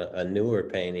is a newer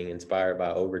painting inspired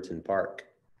by Overton Park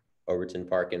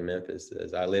in Memphis.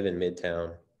 As I live in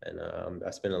Midtown, and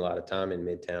I spend a lot of time in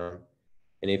Midtown.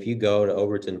 And if you go to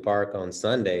Overton Park on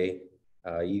Sunday,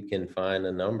 you can find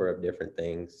a number of different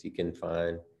things. You can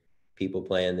find people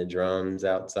playing the drums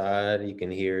outside. You can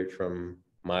hear it from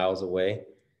miles away.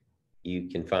 You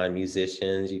can find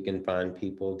musicians. You can find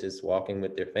people just walking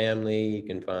with their family. You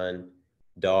can find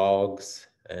dogs.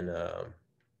 And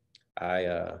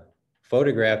I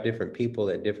photographed different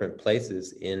people at different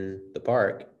places in the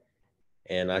park.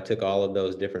 And I took all of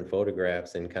those different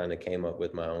photographs and kind of came up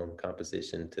with my own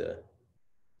composition to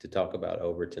talk about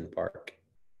Overton Park.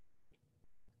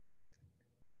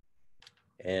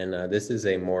 And this is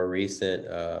a more recent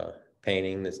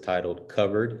painting that's titled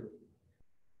Covered.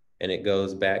 And it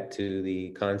goes back to the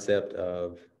concept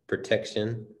of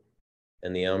protection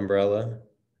and the umbrella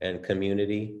and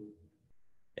community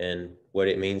and what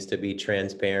it means to be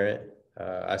transparent.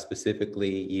 I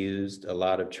specifically used a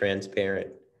lot of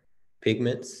transparent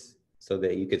pigments so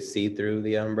that you could see through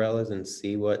the umbrellas and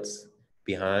see what's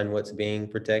behind what's being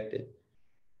protected.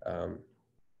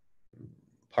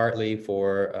 partly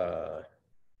for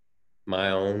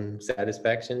my own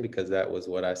satisfaction, because that was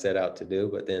what I set out to do,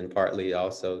 but then partly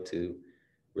also to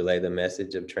relay the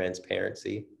message of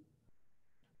transparency.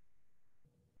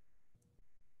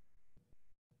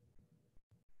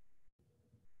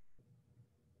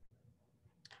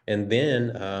 And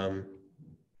then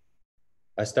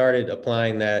I started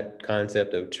applying that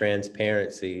concept of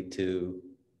transparency to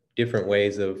different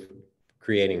ways of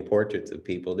creating portraits of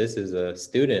people. This is a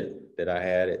student that I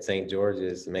had at St.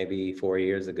 George's maybe 4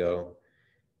 years ago,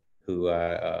 who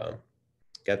I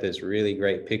got this really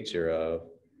great picture of.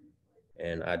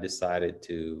 And I decided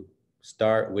to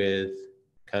start with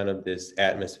kind of this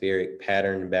atmospheric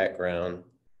pattern background,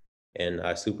 and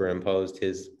I superimposed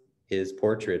his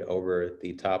portrait over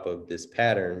the top of this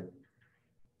pattern.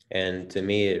 And to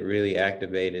me, it really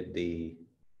activated the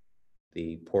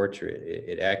portrait.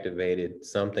 It activated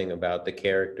something about the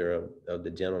character of the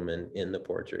gentleman in the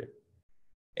portrait.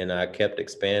 And I kept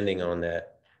expanding on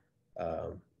that,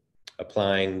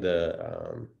 applying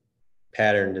the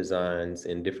pattern designs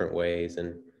in different ways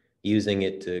and using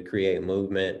it to create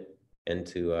movement and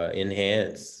to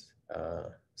enhance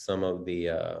some of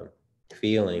the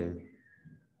feeling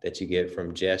that you get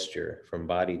from gesture, from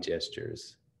body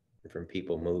gestures, and from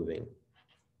people moving.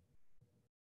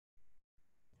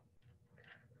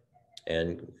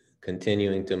 And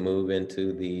continuing to move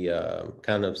into the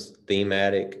kind of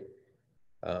thematic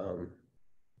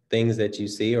things that you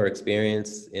see or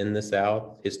experience in the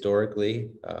South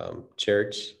historically.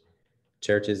 Church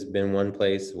has been one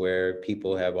place where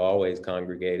people have always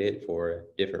congregated for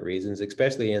different reasons,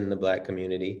 especially in the Black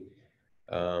community.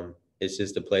 It's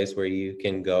just a place where you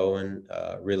can go and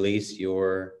release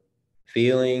your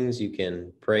feelings, you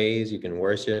can praise, you can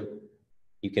worship,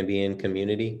 you can be in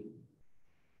community.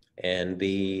 And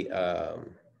the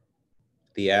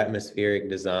atmospheric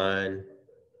design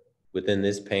within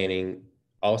this painting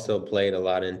also played a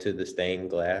lot into the stained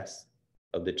glass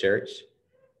of the church.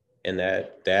 And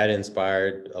that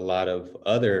inspired a lot of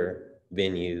other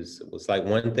venues. It was like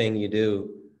one thing you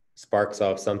do sparks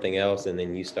off something else, and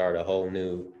then you start a whole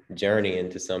new journey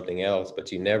into something else,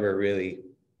 but you never really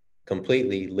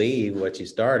completely leave what you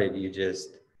started. You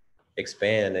just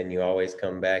expand, and you always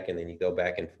come back, and then you go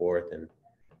back and forth. And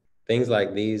things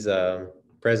like these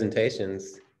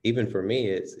presentations, even for me,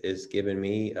 it's given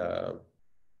me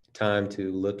time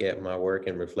to look at my work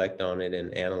and reflect on it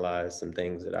and analyze some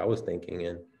things that I was thinking.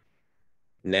 And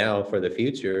now for the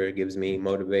future, it gives me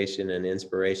motivation and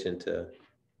inspiration to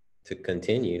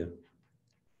continue.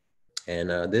 And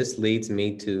this leads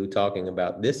me to talking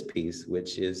about this piece,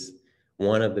 which is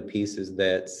one of the pieces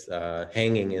that's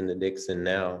hanging in the Dixon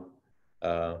now.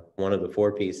 One of the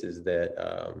 4 pieces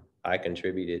that I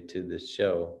contributed to the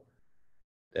show,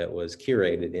 that was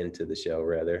curated into the show,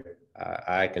 rather.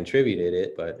 I contributed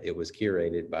it, but it was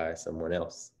curated by someone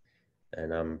else.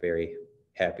 And I'm very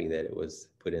happy that it was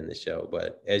put in the show.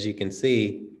 But as you can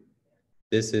see,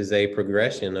 this is a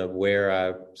progression of where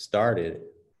I started.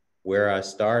 Where I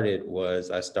started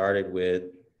was, I started with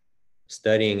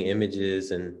studying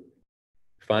images and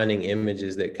finding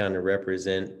images that kind of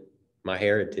represent my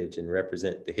heritage and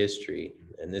represent the history.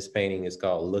 And this painting is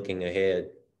called Looking Ahead.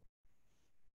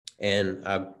 And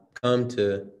I've come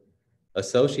to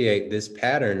associate this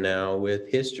pattern now with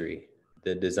history,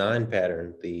 the design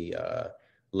pattern, the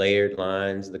layered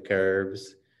lines, the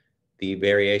curves, the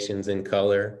variations in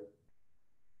color.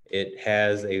 It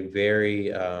has a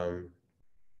very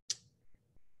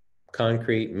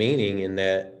concrete meaning in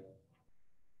that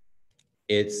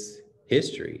it's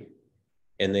history.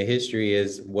 And the history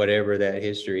is whatever that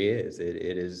history is. It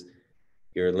is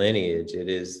your lineage. It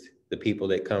is the people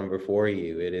that come before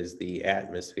you. It is the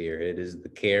atmosphere. It is the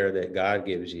care that God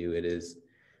gives you. It is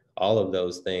all of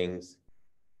those things.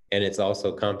 And it's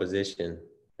also composition,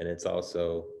 and it's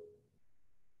also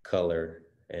color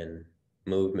and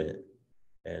movement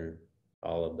and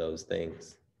all of those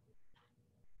things.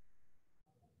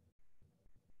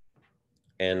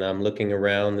 And I'm looking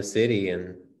around the city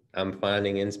and I'm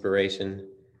finding inspiration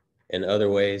in other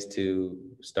ways to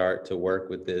start to work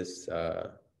with this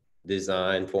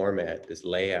design format, this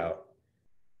layout.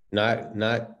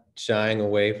 Not shying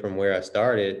away from where I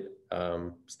started,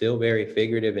 still very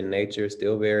figurative in nature,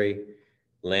 still very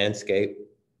landscape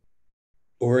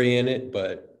oriented,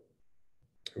 but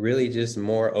really just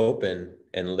more open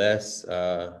and less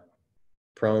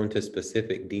prone to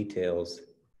specific details,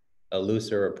 a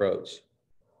looser approach.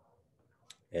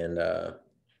 And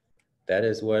that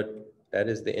is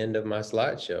the end of my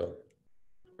slideshow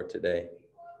for today.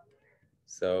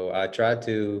 So I tried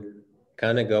to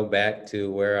kind of go back to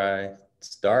where I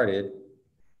started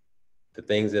the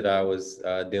things that I was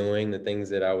doing, the things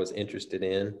that I was interested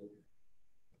in,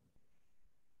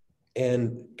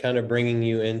 and kind of bringing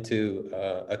you into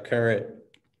a current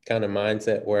kind of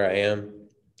mindset where I am,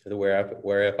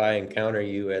 where if I encounter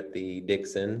you at the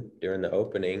Dixon during the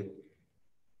opening,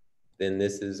 then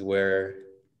this is where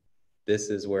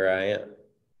I am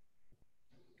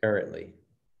currently.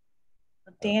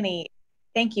 Danny,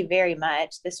 thank you very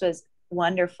much. This was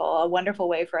wonderful, a wonderful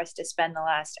way for us to spend the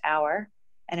last hour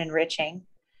and enriching.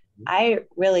 I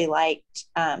really liked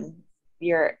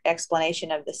your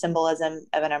explanation of the symbolism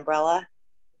of an umbrella.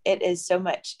 It is so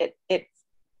much, it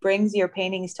brings your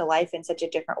paintings to life in such a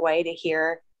different way to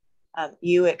hear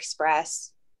you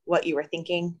express what you were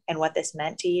thinking and what this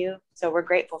meant to you. So we're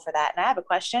grateful for that. And I have a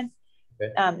question.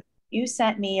 Okay. You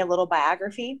sent me a little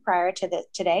biography prior to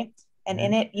today, and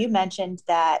in it you mentioned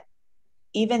that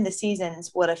even the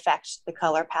seasons would affect the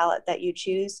color palette that you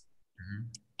choose.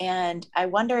 And I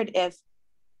wondered if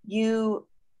you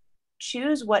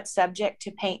choose what subject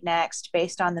to paint next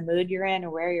based on the mood you're in or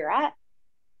where you're at,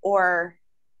 or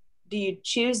do you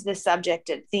choose the subject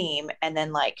and theme and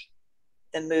then like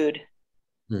the mood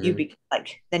you be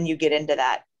like, then you get into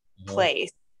that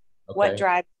place? Okay. What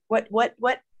drives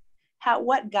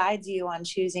what guides you on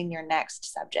choosing your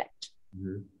next subject?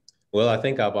 Well, I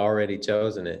think I've already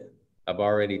chosen it. I've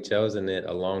already chosen it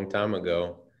a long time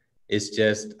ago. It's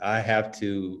just I have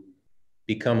to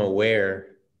become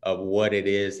aware of what it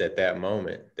is at that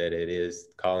moment that it is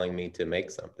calling me to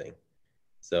make something.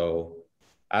 So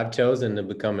I've chosen to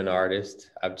become an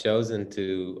artist. I've chosen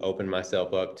to open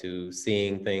myself up to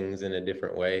seeing things in a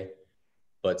different way.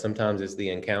 But sometimes it's the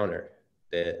encounter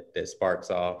that sparks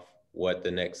off what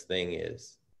the next thing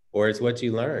is, or it's what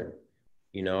you learn.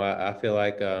 You know, I feel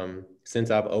like since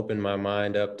I've opened my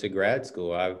mind up to grad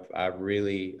school, I've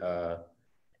really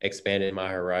expanded my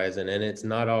horizon, and it's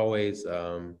not always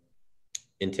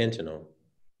intentional.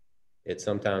 It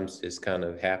sometimes just kind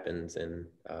of happens, and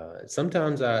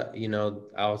sometimes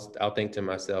I'll think to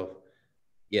myself,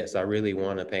 yes, I really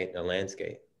want to paint a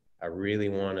landscape. I really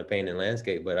want to paint a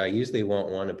landscape, but I usually won't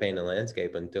want to paint a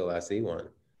landscape until I see one.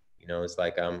 You know, it's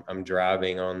like I'm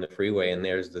driving on the freeway and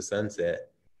there's the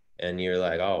sunset, and you're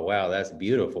like, oh wow, that's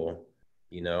beautiful,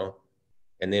 you know.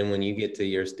 And then when you get to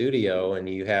your studio and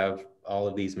you have all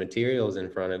of these materials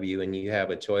in front of you and you have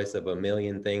a choice of a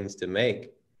million things to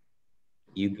make,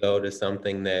 you go to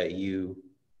something that you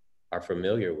are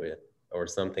familiar with, or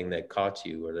something that caught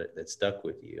you, or that stuck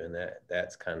with you. And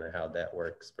that's kind of how that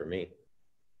works for me.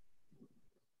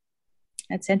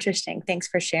 That's interesting. Thanks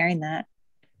for sharing that.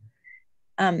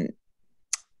 Can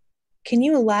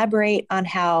you elaborate on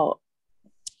how,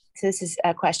 so this is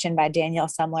a question by Danielle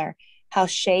Sumler, how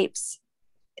shapes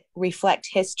reflect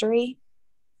history?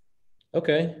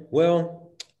 Okay,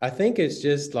 well, I think it's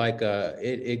just like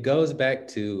it goes back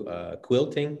to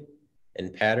quilting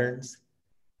and patterns.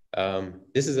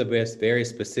 This is a very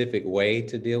specific way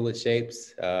to deal with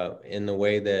shapes in the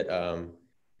way that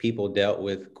people dealt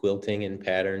with quilting and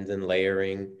patterns and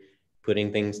layering,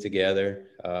 putting things together.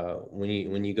 When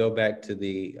you go back to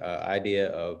the idea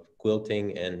of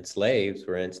quilting and slaves,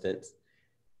 for instance,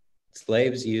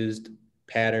 slaves used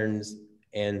patterns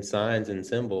and signs and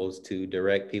symbols to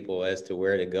direct people as to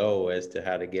where to go, as to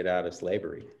how to get out of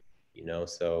slavery, you know.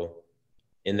 So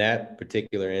in that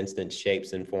particular instance,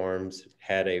 shapes and forms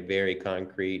had a very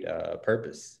concrete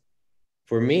purpose.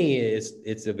 For me,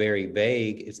 it's a very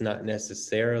vague, it's not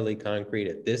necessarily concrete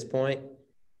at this point.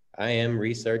 I am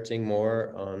researching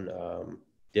more on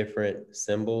different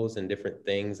symbols and different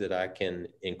things that I can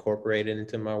incorporate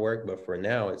into my work. But for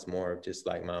now, it's more of just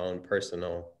like my own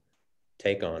personal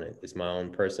take on it. It's my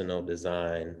own personal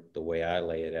design, the way I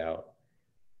lay it out.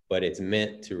 But it's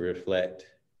meant to reflect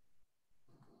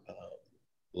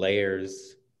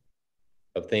layers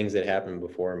of things that happened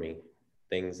before me,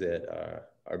 things that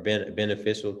are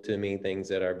beneficial to me, things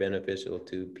that are beneficial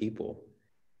to people.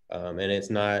 And it's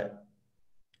not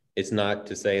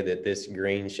to say that this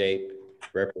green shape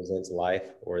represents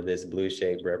life, or this blue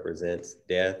shape represents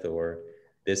death, or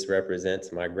this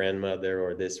represents my grandmother,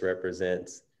 or this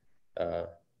represents,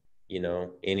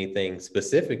 anything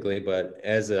specifically, but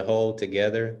as a whole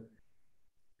together,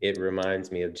 it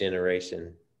reminds me of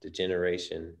generation to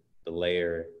generation, the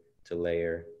layer to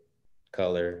layer,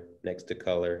 color next to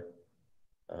color.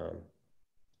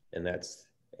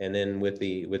 And then with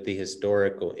the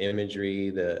historical imagery,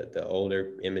 the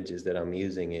older images that I'm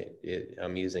using,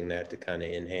 I'm using that to kind of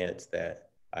enhance that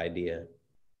idea.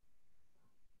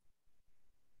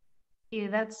 Yeah,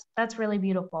 that's really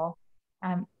beautiful.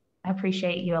 I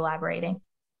appreciate you elaborating.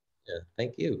 Yeah,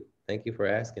 thank you. Thank you for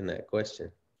asking that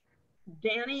question.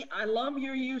 Danny, I love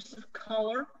your use of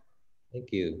color.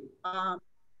 Thank you.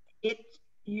 It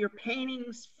your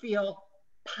paintings feel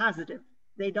positive.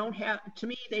 They don't have, to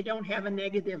me, they don't have a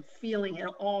negative feeling at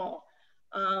all.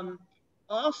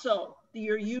 Also,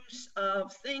 your use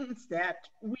of things that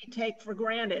we take for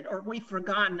granted or we've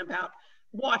forgotten about,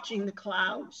 watching the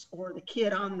clouds or the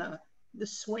kid on the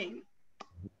swing.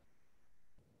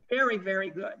 Very, very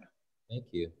good. Thank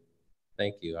you.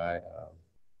 Thank you. I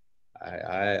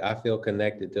feel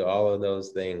connected to all of those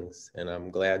things, and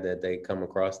I'm glad that they come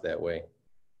across that way.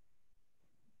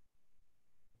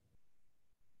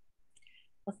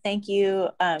 Well, thank you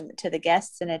to the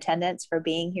guests in attendance for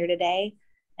being here today.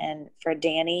 And for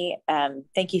Danny,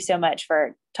 thank you so much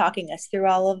for talking us through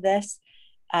all of this.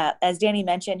 As Danny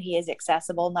mentioned, he is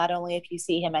accessible, not only if you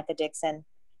see him at the Dixon,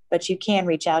 but you can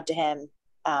reach out to him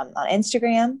on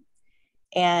Instagram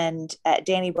and at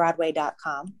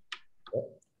dannybroadway.com.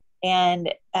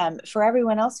 And for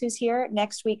everyone else who's here,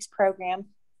 next week's program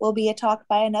will be a talk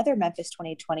by another Memphis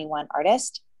 2021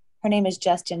 artist. Her name is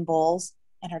Justin Bowles,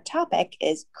 and her topic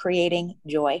is creating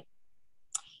joy.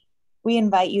 We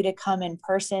invite you to come in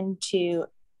person to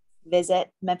visit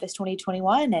Memphis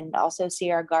 2021 and also see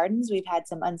our gardens. We've had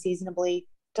some unseasonably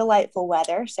delightful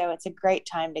weather, so it's a great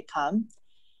time to come.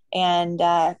 And